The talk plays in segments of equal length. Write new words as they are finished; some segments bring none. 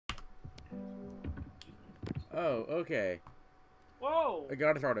Oh, okay. Whoa! I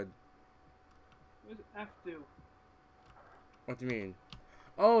got it started. What does F do? What do you mean?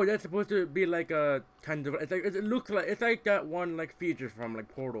 Oh, that's supposed to be like a kind of. It's like it looks like it's like that one like feature from like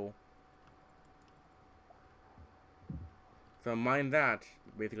Portal. So mind that.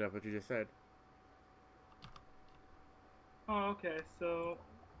 Basically, that's what you just said. Oh, okay, so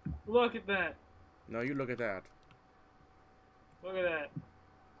look at that. No, you look at that. Look at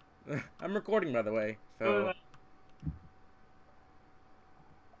that. I'm recording, by the way. Look at So that.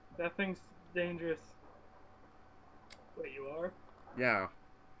 That thing's dangerous. Wait, you are? yeah.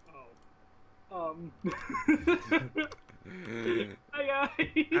 Oh. Hi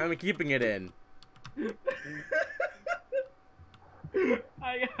guys. I'm keeping it in.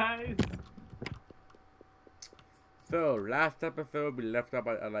 Hi guys. So last episode we left up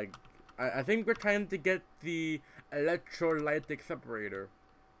at like I think we're trying to get the electrolytic separator.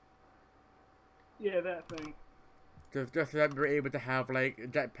 Yeah, that thing. Just so that we're able to have like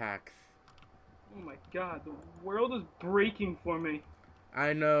jetpacks. Oh my god, the world is breaking for me.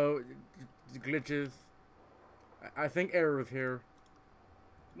 I know glitches. I think errors here.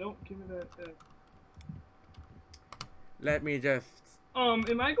 Nope, give me that. Let me just. Am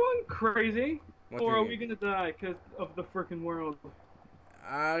I going crazy? What do Or you are mean? we gonna die because of the freaking world?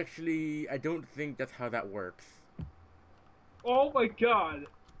 Actually, I don't think that's how that works. Oh my god.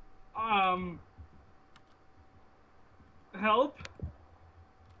 Um, help?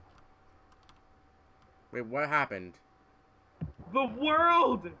 Wait, what happened? The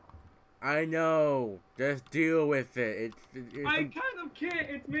world! I know. Just deal with it. I kind of can't.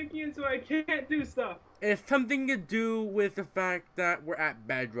 It's making it so I can't do stuff. It's something to do with the fact that we're at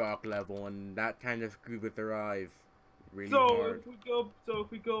bedrock level, and that kind of screws with their eyes really hard. So if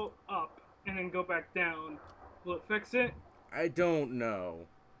we go up and then go back down, will it fix it? I don't know.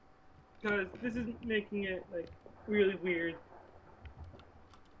 Because this is making it like really weird.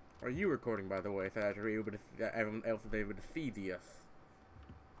 Are you recording, by the way, so that everyone else is able to see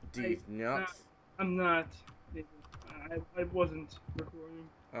these nuts? I'm not. I wasn't recording.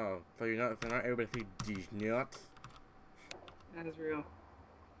 Oh, so you're not able to see these nuts? Asriel,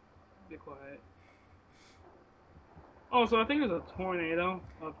 be quiet. Oh, so I think there's a tornado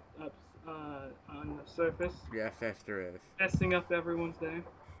up on the surface, Yes, yes, there is. messing up everyone's day.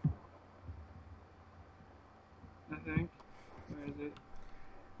 I think. Where is it?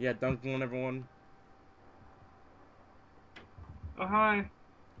 Yeah, dunking on everyone. Oh hi.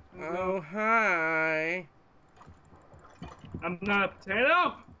 Oh, hi. I'm not a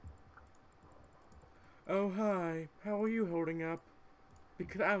potato. Oh, hi. How are you holding up?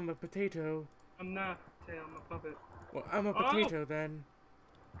 Because I'm a potato. I'm not a potato. I'm a puppet. Well, I'm a potato then.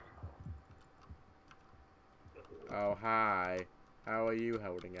 Oh, hi. How are you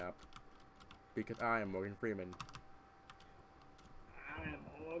holding up? Because I am Morgan Freeman. I am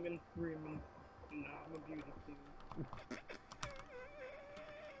Morgan Freeman, and I'm a beauty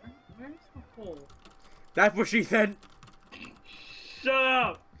Where's the hole? That's what she said! Shut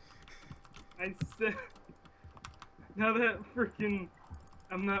up! I said. Now that freaking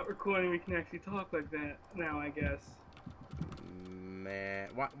I'm not recording, we can actually talk like that now, I guess. Man,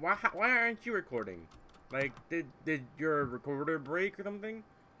 why aren't you recording? Like, did your recorder break or something?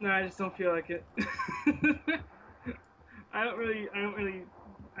 No, I just don't feel like it. I don't really,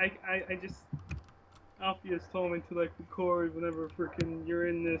 I just, Alpheus told me to, like, record whenever freaking you're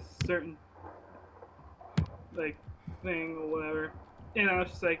in this certain, like, thing or whatever. And I was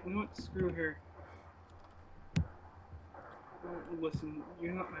just like, you know what, screw her. Don't listen,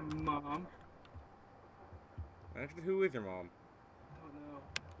 you're not my mom. Actually, who is your mom? I don't know.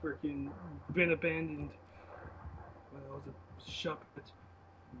 Freaking been abandoned. When I was a shepherd.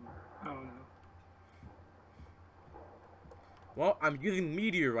 I don't know. Well, I'm using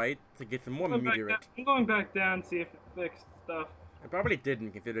meteorite to get some more meteorite. I'm going back down to see if it fixed stuff. It probably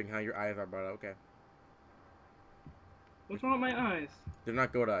didn't, considering how your eyes are, but okay. What's wrong with my eyes? They're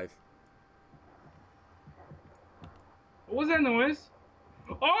not good eyes. What was that noise?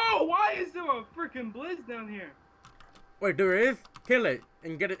 Oh, why is there a freaking blizz down here? Wait, there is? Kill it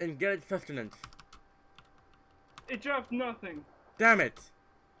and get it sustenance. It dropped nothing. Damn it!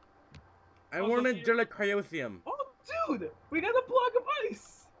 I Also, wanted Gelacryosium. Oh, dude, we got a block of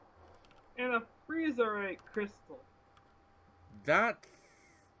ice and a freezerite crystal. That's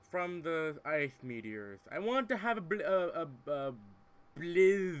from the ice meteors. I want to have a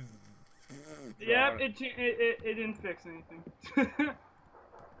blizz. Yep, it didn't fix anything.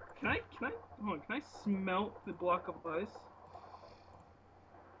 Hold on, can I smelt the block of ice?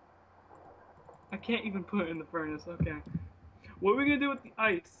 I can't even put it in the furnace, okay. What are we gonna do with the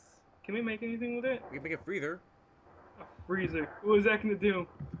ice? Can we make anything with it? We can make a freezer. A freezer. What is that gonna do?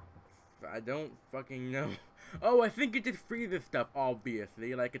 I don't fucking know. Oh, I think it just freezes stuff,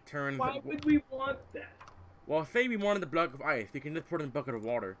 obviously. Like, it turns... Why would we want that? Well, say we wanted a block of ice. You can just put it in a bucket of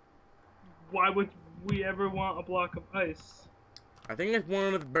water. Why would we ever want a block of ice? I think it's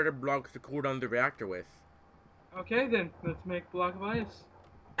one of the better blocks to cool down the reactor with. Okay, then. Let's make a block of ice.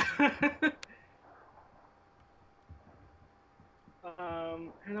 How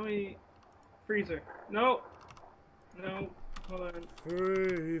do we... Freezer. No! No. Hold on.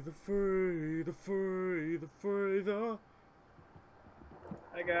 Freezer.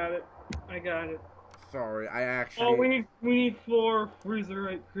 I got it. I got it. Sorry, I actually... Oh, we need 4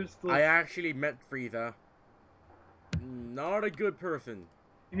 freezerite crystals. I actually met Frieza. Not a good person.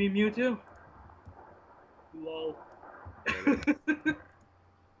 You mean Mewtwo? Lol.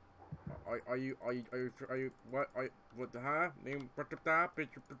 Are you, what the, huh?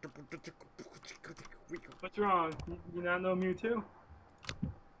 What's wrong? You not know Mewtwo?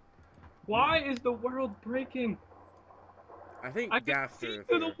 Why is the world breaking? I think I can Gaster see is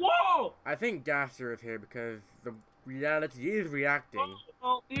through here. the wall! I think Gaster is here because the reality is reacting.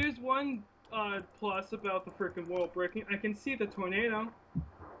 Well, here's one plus about the freaking world breaking. I can see the tornado.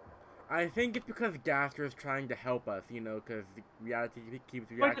 I think it's because Gaster is trying to help us, you know, because the reality keeps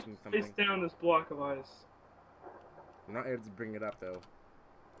reacting to something. Place down this block of ice. I'm not able to bring it up though.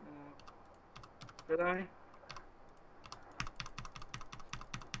 Did I?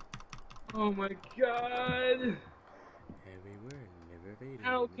 Oh my god! Everywhere, never fading.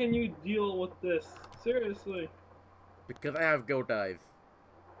 How can you deal with this? Seriously. Because I have goat eyes.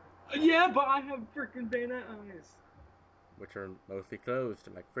 Yeah, but I have freaking bayonet eyes. Which are mostly closed,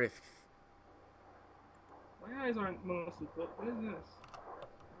 like Frisk's. My eyes aren't mostly closed. What is this?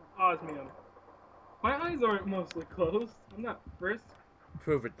 Osmium. My eyes aren't mostly closed. I'm not Frisk.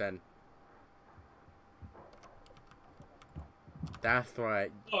 Prove it then. That's why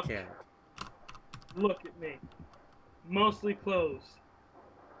I can't. Look at me. Mostly closed.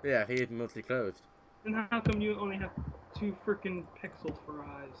 Yeah, he is mostly closed. Then how come you only have 2 freaking pixels for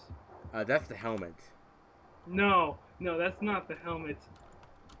eyes? That's the helmet. No, that's not the helmet.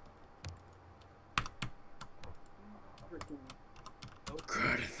 Freaking... Oh.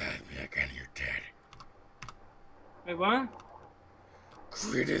 Criticize me again, you're dead. Wait, what?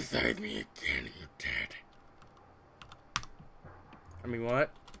 Criticize me again, you're dead. I mean,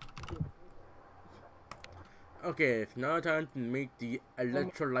 what? Okay, it's now time to make the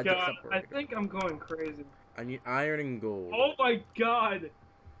electrolyte separator. I think I'm going crazy. I need iron and gold. Oh my god!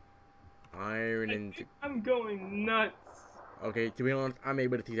 Iron and... I'm going nuts. Okay, to be honest, I'm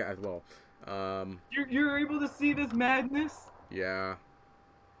able to see that as well. You're able to see this madness? Yeah.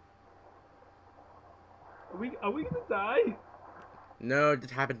 Are we gonna die? No, it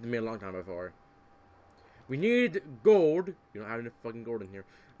just happened to me a long time before. We need gold. You don't have enough fucking gold in here.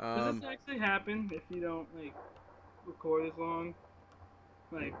 Does this actually happen if you don't like record as long?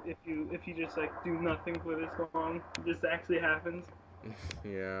 Like if you just like do nothing for this long, this actually happens.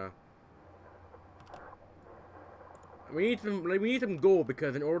 Yeah. We need some gold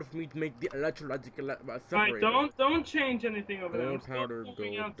because in order for me to make the electrolytic separator. Alright, don't change anything over there. Gold powder,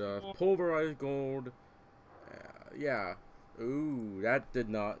 gold dust, pulverized gold. Yeah. Ooh, that's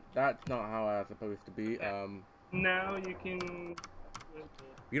not how I was supposed to be. Now you can.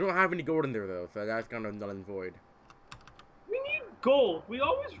 You don't have any gold in there though, so that's kind of null and void. We need gold. We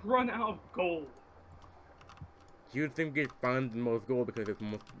always run out of gold. You'd think you'd find the most gold because it's the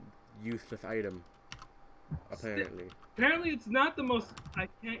most useless item. Apparently. Apparently it's not the most... I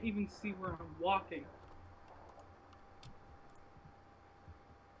can't even see where I'm walking.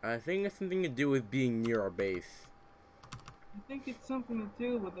 I think it's something to do with being near our base. I think it's something to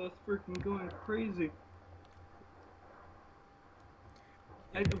do with us freaking going crazy.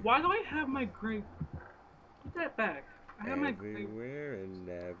 Why do I have my grape? Put that back. I have my grape. Everywhere and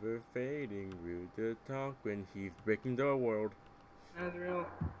never fading, rude to talk when he's breaking the world. Asriel.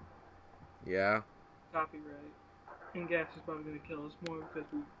 Yeah. Copyright. And Gas is probably gonna kill us more because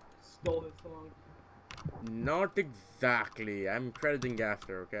we stole his song. Not exactly. I'm crediting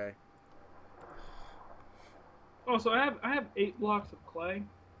Gaster, okay? Oh, so I have 8 blocks of clay.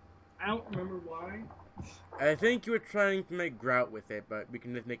 I don't remember why. I think you were trying to make grout with it, but we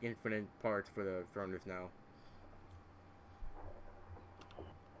can just make infinite parts for the furnace now.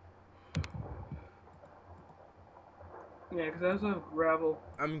 Yeah, because I also have gravel.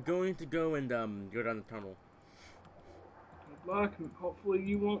 I'm going to go and go down the tunnel. Good luck. Hopefully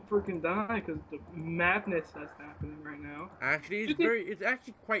you won't freaking die because the madness that's happening right now. Actually, it's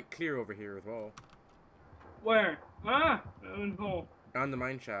actually quite clear over here as well. Where? Ah! Own hole. Down the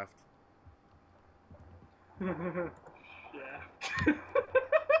mine shaft. Yeah.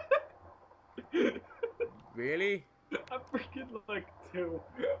 Really? I'm freaking like 2.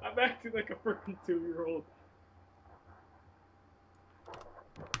 I'm acting like a freaking 2-year-old.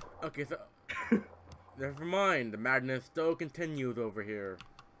 Okay, so never mind. The madness still continues over here.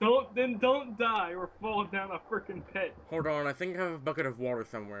 Don't die or fall down a freaking pit. Hold on, I think I have a bucket of water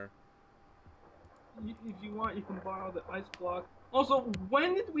somewhere. If you want, you can borrow the ice block. Also,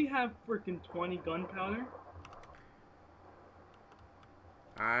 when did we have freaking 20 gunpowder?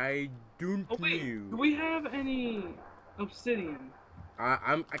 I don't Oh wait, do know. we have any obsidian?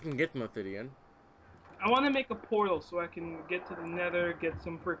 I can get some obsidian. I want to make a portal so I can get to the nether, get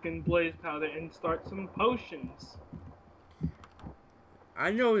some freaking blaze powder, and start some potions.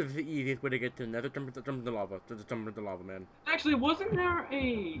 I know it's the easiest way to get to the nether. Jump into the lava. Just jump into the lava, man. Actually, wasn't there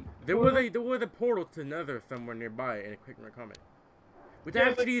a There was a portal to nether somewhere nearby in a quick right comment. Which Yeah,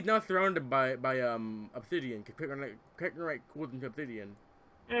 actually is not surrounded by obsidian. Cause quick right goes into obsidian.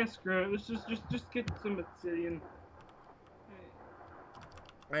 Yeah, screw it. Let's just get some obsidian.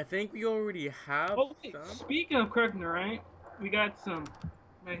 I think we already have Oh, wait, some. speaking of Krugner, right? We got some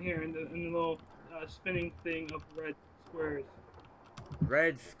right here in the little spinning thing of red squares.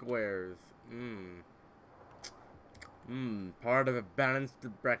 Red squares. Part of a balanced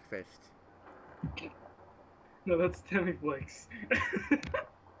breakfast. No, that's Timmy Flakes.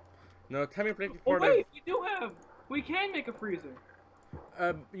 No, tell me is Oh part wait, we can make a freezer.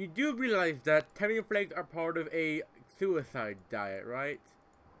 of. You do realize that Timmy Flakes are part of a suicide diet, right?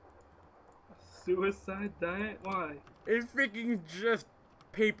 Suicide diet? Why? It's freaking just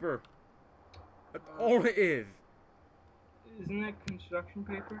paper. That's all it is. Isn't that construction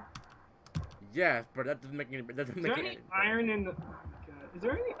paper? Yes, but that doesn't make any. That doesn't Is make there any. any iron in the? Oh my god! Is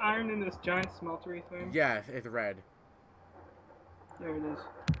there any iron in this giant smeltery thing? Yes, it's red. There it is.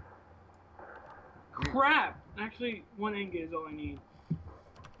 Crap! Actually, 1 ingot is all I need.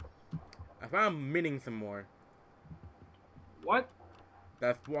 I found minning some more. What?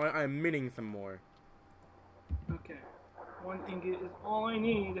 That's why I'm minning some more. Okay. 1 ingot is all I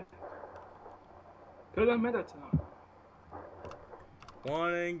need. To the Metatron.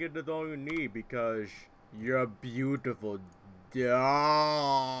 1 ingot is all you need because you're beautiful,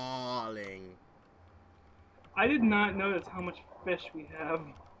 darling. I did not notice how much fish we have.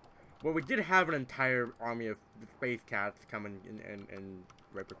 Well, we did have an entire army of space cats coming in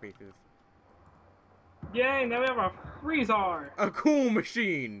Viper faces. Yay, now we have a freezer! A cool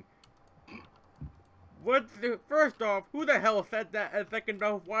machine! First off, who the hell said that? And second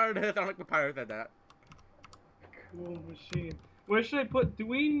off, why did it sound like the pirate said that? Cool machine. Where should I put? Do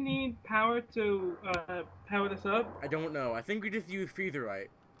we need power to power this up? I don't know. I think we just use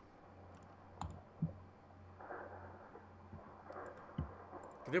freezerite.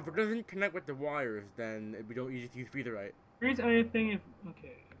 Because if it doesn't connect with the wires, then we don't just use freezerite. Freeze anything if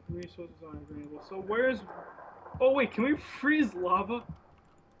okay. Resources aren't available. So where's? Oh wait, can we freeze lava?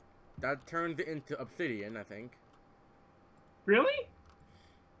 That turns it into obsidian, I think. Really?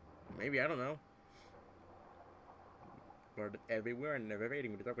 Maybe, I don't know. But everywhere and never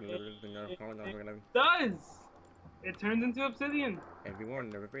rating with the It does. It turns into obsidian. everyone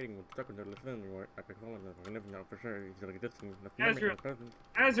never rating with the listening or I could call him I never know for sure he's gonna get this thing. Asriel.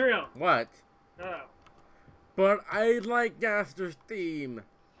 Asriel. What? Shut up. But I like Gaster's theme.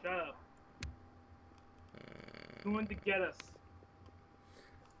 Shut up. Who wanted to get us?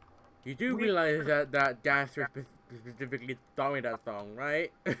 You do realize that Gaster specifically taught me that song,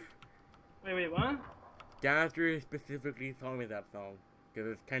 right? Wait, what? Gaster specifically taught me that song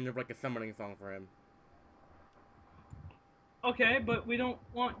because it's kind of like a summoning song for him. Okay, but we don't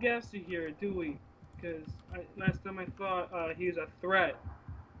want Gas to hear it, do we? Because last time I thought he was a threat.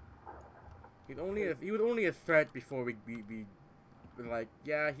 He was only a threat before we like,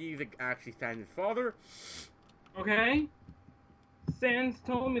 yeah, he's actually Sandra's father. Okay? Sans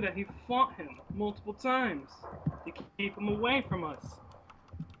told me that he fought him multiple times to keep him away from us.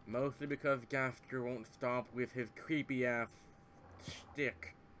 Mostly because Gaster won't stop with his creepy ass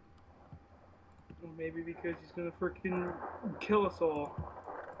shtick. Or maybe because he's gonna freaking kill us all.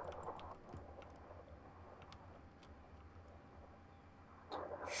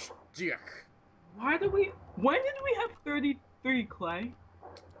 Shtick. When did we have 33 clay?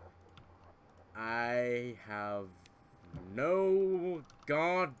 I have no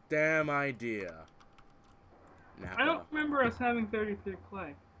goddamn idea. Nappa. I don't remember us having 33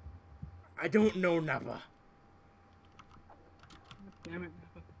 clay. I don't know, Nappa. Damn it,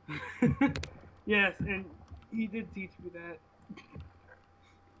 Nappa. Yes, and he did teach me that.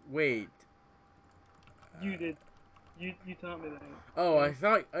 Wait. You did. You taught me that. Oh, I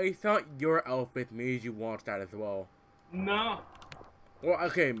thought your outfit made you want that as well. No. Well,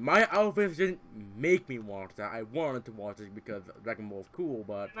 okay, my outfit didn't make me want that. I wanted to watch it because Dragon Ball is cool,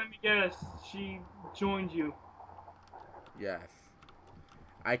 but Let me guess. She joined you. yes.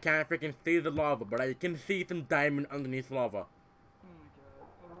 I can't freaking see the lava, but I can see some diamond underneath lava. Oh my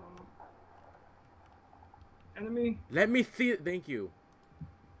god. Enemy. Let me see it. Thank you.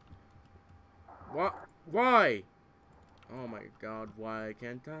 What? Why? Oh my god, why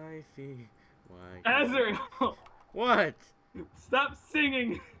can't I see? Why? Asriel! What? Stop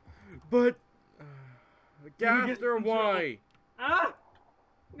singing! But... Let me get Gaster, control. why? Ah!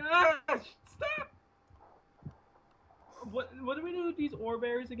 Ah! Stop! What do we do with these ore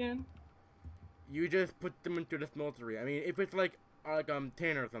berries again? You just put them into the smeltery. I mean, if it's like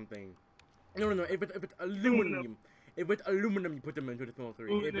tin or something. No. If it's aluminum. If it's aluminum, you put them into the smeltery.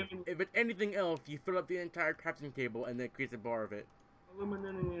 If it's anything else, you fill up the entire crafting table and then it creates a bar of it.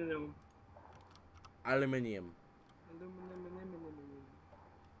 Aluminum. Aluminium.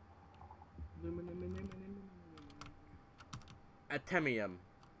 Atemium.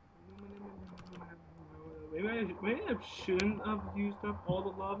 Maybe I shouldn't have used up all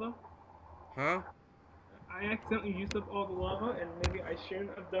the lava. Huh? I accidentally used up all the lava, and maybe I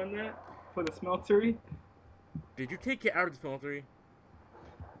shouldn't have done that for the smeltery. Did you take it out of the smeltery?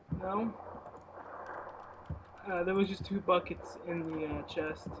 No. There was just 2 buckets in the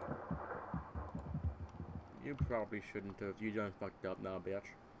chest. You probably shouldn't have. You done fucked up now,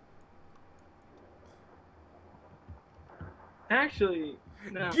 bitch. Actually,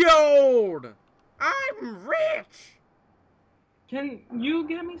 no. Gold! I'm rich! Can you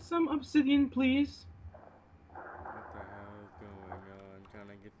get me some obsidian, please? What the hell is going on? Can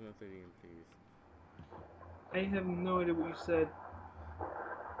I get some obsidian, please? I have no idea what you said.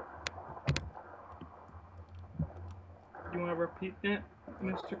 You want to repeat that,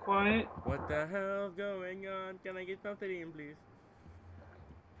 Mr. Quiet? What the hell's going on? Can I get some obsidian, please?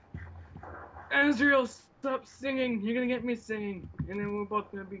 Asriel, stop singing! You're gonna get me singing, and then we're both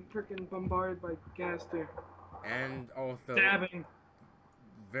gonna be freaking bombarded by Gaster. And also... Dabbing.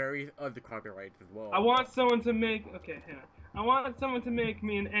 Various other copyrights as well. I want someone to make... Okay, hang on. I want someone to make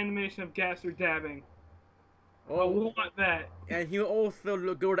me an animation of Gaster dabbing. Oh, I want that. And he'll also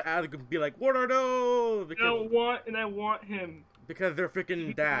go to Asgard and be like, what are those? Because, I want him. because they're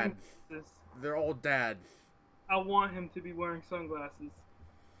freaking dads. They're all dads. I want him to be wearing sunglasses.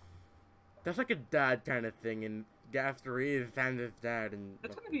 That's like a dad kind of thing, and Gaster is Santa's dad, and...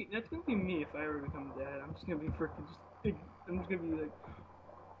 That's gonna be me if I ever become dad. I'm just gonna be freaking I'm just gonna be like,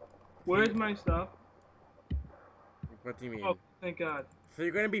 where's my stuff? What do you mean? Oh, thank God. So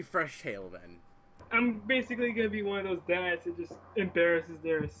you're gonna be Fresh Tail then? I'm basically gonna be one of those dads that just embarrasses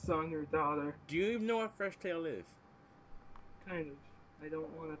their son or daughter. Do you even know what Fresh Tail is? Kind of. I don't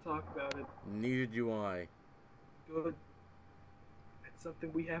want to talk about it. Neither do I. Good. That's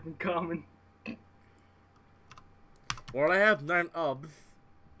something we have in common. Well, I have 9 ubs.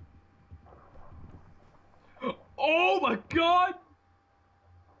 Oh my God!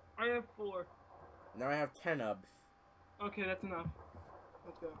 I have 4. Now I have 10 ubs. Okay, that's enough.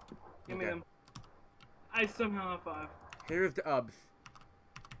 Let's go. Give me Okay. them. I somehow have 5. Here's the ubs.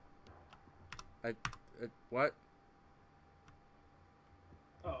 What?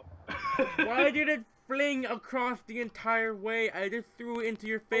 Oh. Why did it fling across the entire way? I just threw it into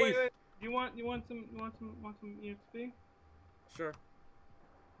your face. Wait. You want some EXP? Sure.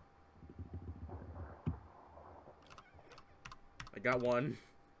 I got 1.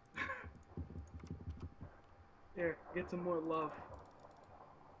 Here, get some more love.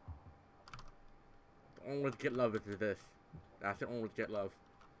 The only way to get love is this. That's the only way to get love.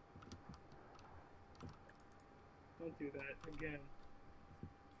 Don't do that again.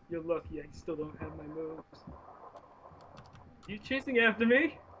 You're lucky I still don't have my moves. You chasing after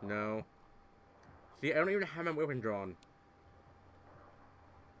me? No. See, I don't even have my weapon drawn.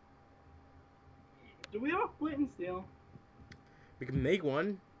 Do we all quit and steal? We can make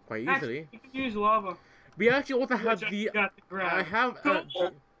one quite easily. Actually, we can use lava. We actually also have Which the. got the grab. I have.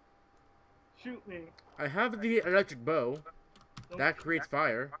 Shoot me. I have the electric bow. Don't That creates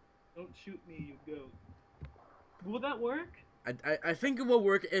fire. Don't shoot me, you goat. Will that work? I think it will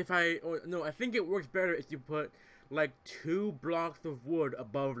work if no, I think it works better if you put like 2 blocks of wood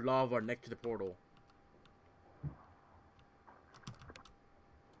above lava next to the portal.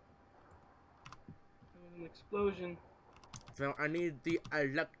 There was an explosion. So I need the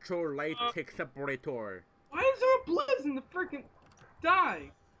electrolytic separator. Why is there a blizz in the freaking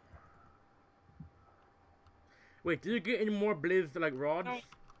die? Wait, did you get any more blizz like rods?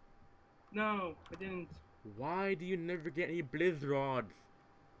 No, I didn't. Why do you never get any blizz rods?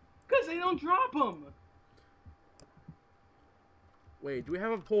 Because they don't drop them. Wait, do we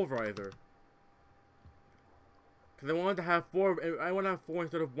have a pulverizer? Because I wanted to have 4. I want to have 4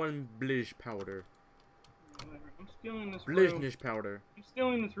 instead of 1 blizz powder. Whatever. I'm stealing this room. Bliznish powder. I'm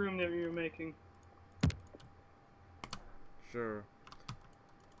stealing this room that you're making. Sure.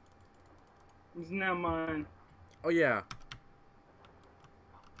 It's now mine. Oh yeah.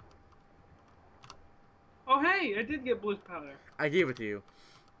 Oh hey, I did get blizz powder. I gave it to you.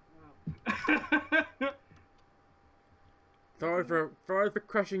 Oh. Sorry for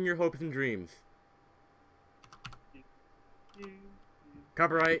crushing your hopes and dreams.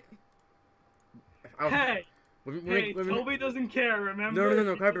 Copyright. Hey! When Toby doesn't care, remember?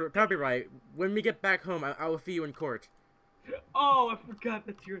 No, copyright. When we get back home, I will see you in court. Oh, I forgot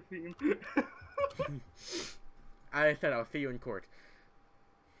that's your theme. I said I'll see you in court.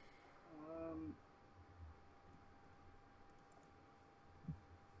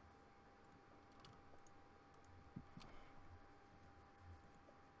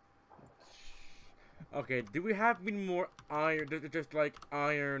 Okay, do we have any more iron, just like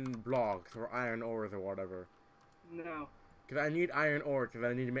iron blocks or iron ores or whatever? No. Because I need iron ore, because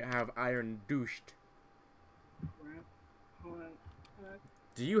I need to have iron douched. Crap. Hold on.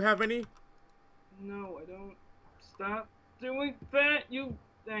 Do you have any? No, I don't. Stop doing that, you...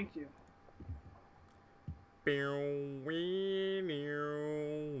 Thank you. It's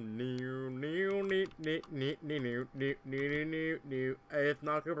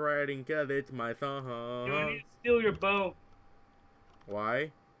not copywriting because it's my song. You need to steal your bow.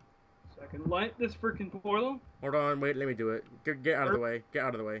 Why? So I can light this freaking portal. Hold on, wait, let me do it. Get out of the way. Get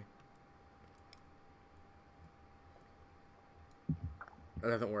out of the way. That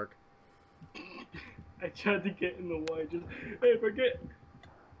doesn't work. I tried to get in the way. Just, hey, forget.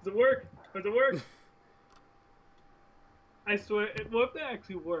 Does it work? Does it work? I swear, what if that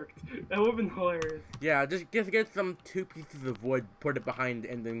actually worked? That would have been hilarious. Yeah, just get some 2 pieces of wood, put it behind,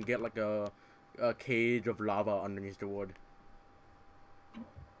 and then get like a cage of lava underneath the wood.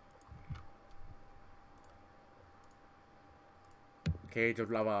 Cage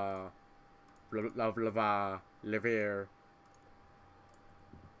of lava. Lava. Liver.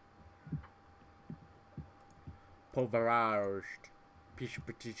 Pulverized.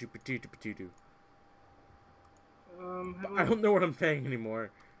 I don't know what I'm saying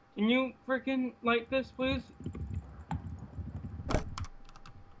anymore. Can you freaking light this, please?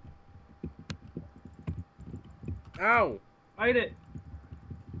 Ow! Light it.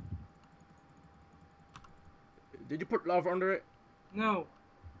 Did you put lava under it? No.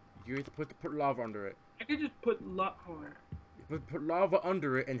 You need to put lava under it. I could just put Put lava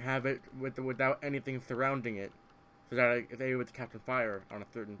under it and have it without anything surrounding it, so that it's able to catch on fire on a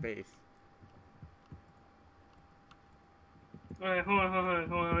certain face. Alright, hold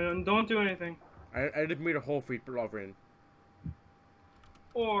on. Don't do anything. I just made a hole for you to put lava in.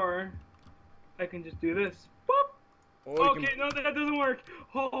 Or I can just do this. Boop. Okay, no, that doesn't work.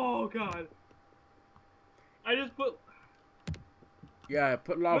 Oh god. I just put. Yeah,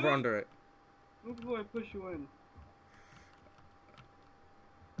 put lava under it. Move before I push you in.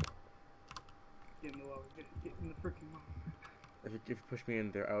 Get in the lava. Get in the freaking lava. If you push me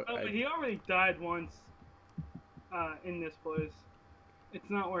in there, He already died once. In this place. It's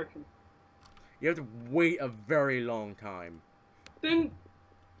not working. You have to wait a very long time. Then.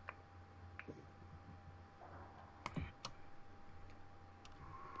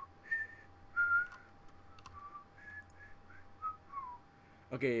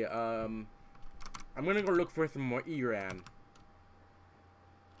 Okay, I'm gonna go look for some more Aaron.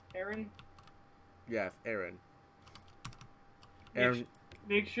 Aaron? Yes, Aaron.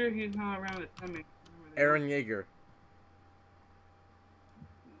 Make sure he's not around at time. Aaron Yeager.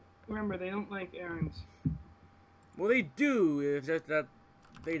 Remember, they don't like Aarons. Well, they do. It's just that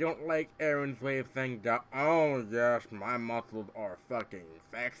they don't like Aaron's way of saying that. Oh yes, my muscles are fucking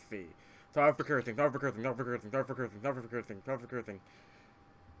sexy. Sorry for cursing. Sorry for cursing. Sorry for cursing. Sorry for cursing. Sorry for cursing. Sorry for cursing.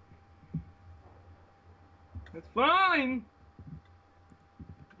 It's fine.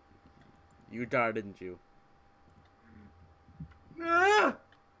 You died, didn't you? Ah!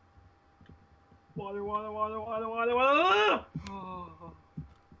 Water. Oh.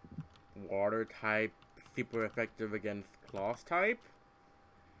 Water type, super effective against claws type?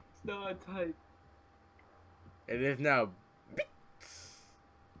 It's not a type. It is now.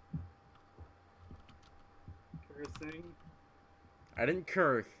 Cursing. I didn't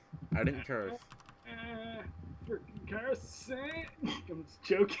curse. Freaking Cursing. I'm just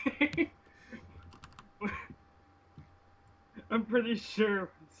joking. I'm pretty sure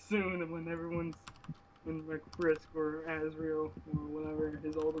soon when everyone's when like Frisk or Asriel or whatever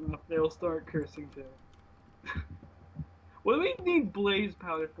is old enough, they'll start cursing too. What do we need blaze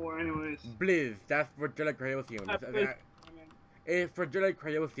powder for, anyways? Blizz, that's fragile cryosium. It's fragile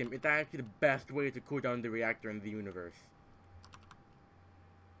cryosium. It's actually the best way to cool down the reactor in the universe.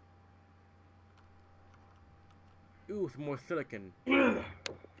 Ooh, some more silicon. Oh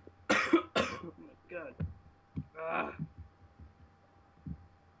my god. Ah.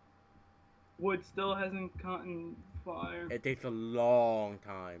 Wood still hasn't caught in fire. It takes a long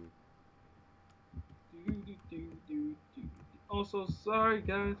time. Also, sorry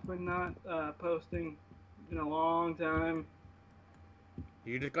guys for not posting in a long time.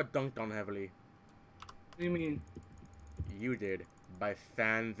 You just got dunked on heavily. What do you mean? You did. By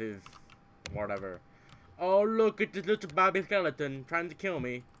Sans' whatever. Oh, look at this little baby skeleton trying to kill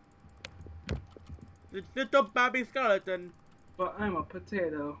me. This little baby skeleton. But I'm a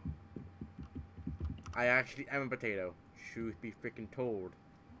potato. I actually am a potato. Truth be freaking told.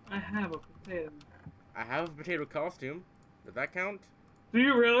 I have a potato. I have a potato costume. Does that count? Do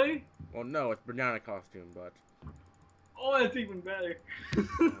you really? Well, no, it's banana costume, but. Oh, that's even better.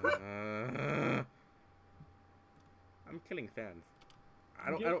 I'm killing fans. I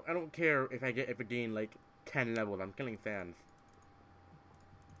don't care if I gain like 10 levels. I'm killing fans.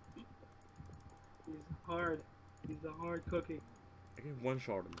 He's hard. He's a hard cookie. I can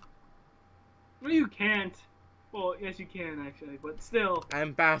one-shot him. Well, you can't. Well, yes, you can actually, but still.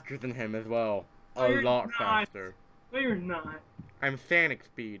 I'm faster than him as well. No, A lot not. faster. No, you're not. I'm Sonic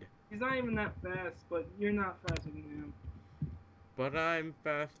speed. He's not even that fast, but you're not faster than him. But I'm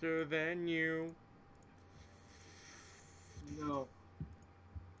faster than you. No.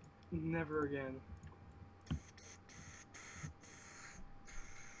 Never again.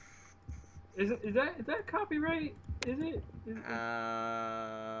 Is that copyright? Is it?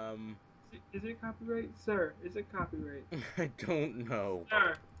 Is it copyright? Sir, is it copyright? I don't know.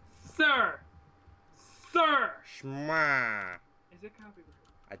 Sir! Sir! Sir! Shma. Is it copyright?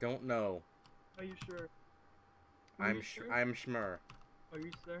 I don't know. Are you sure? I'm Shmur. Are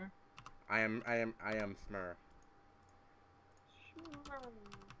you sir? I am Smur. Sure.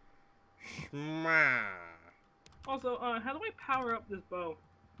 Shma. Also, how do I power up this bow?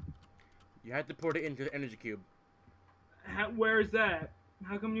 You had to put it into the energy cube. Where is that?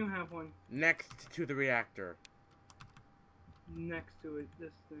 How come you have one? Next to the reactor. Next to it,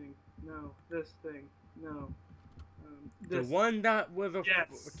 this thing. No, this thing. No. The one that was a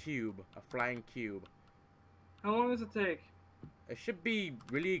yes. cube, a flying cube. How long does it take? It should be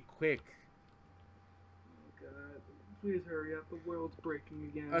really quick. Oh god, please hurry up, the world's breaking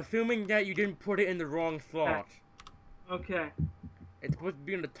again. Assuming that you didn't put it in the wrong slot. Okay. It's supposed to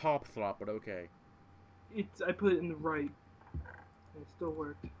be in the top slot, but okay. I put it in the right. It still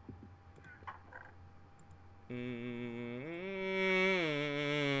worked.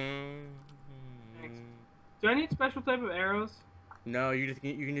 Thanks. Do I need special type of arrows? No, you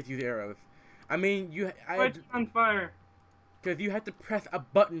can just use arrows. I mean, It's on fire. Because you have to press a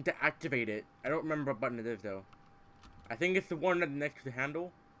button to activate it. I don't remember what button it is though. I think it's the one that's next to the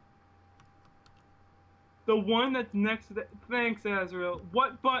handle. The one that's next to the. Thanks, Asriel.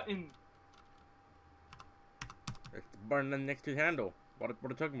 What button? It's the button that's next to the handle. What are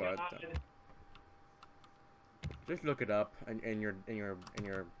you talking about? Just look it up in your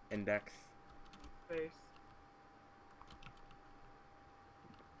index. Face.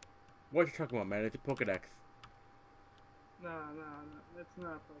 What are you talking about, man? It's a Pokedex. No, that's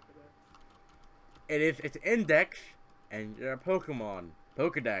not Pokedex. It is. It's index, and you're a Pokemon.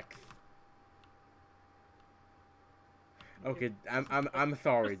 Pokedex. Okay, I'm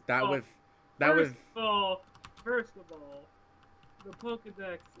sorry. First of all, the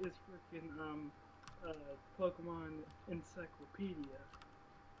Pokedex is freaking Pokemon Encyclopedia.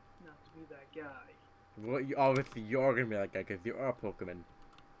 Not to be that guy. Well, obviously you're gonna be that guy because you are a Pokemon.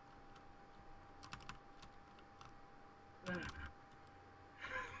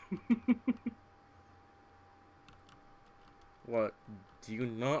 What? Do you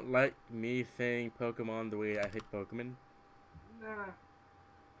not like me saying Pokemon the way I say Pokemon? Nah.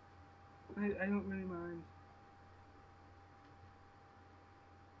 I don't really mind.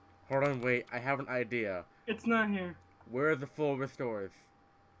 Hold on, wait. I have an idea. It's not here. Where are the full restores?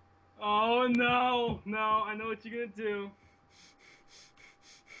 Oh no! No, I know what you're gonna do.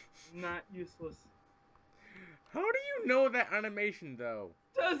 Not useless. How do you know that animation though?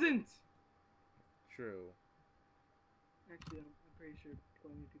 Doesn't! True. Actually, I'm pretty sure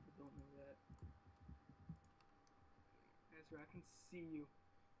plenty of people don't know that. Ezra, I can see you.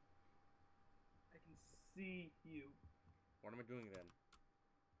 I can see you. What am I doing then?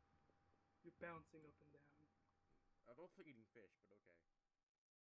 You're bouncing up and down. I was also eating fish, but okay.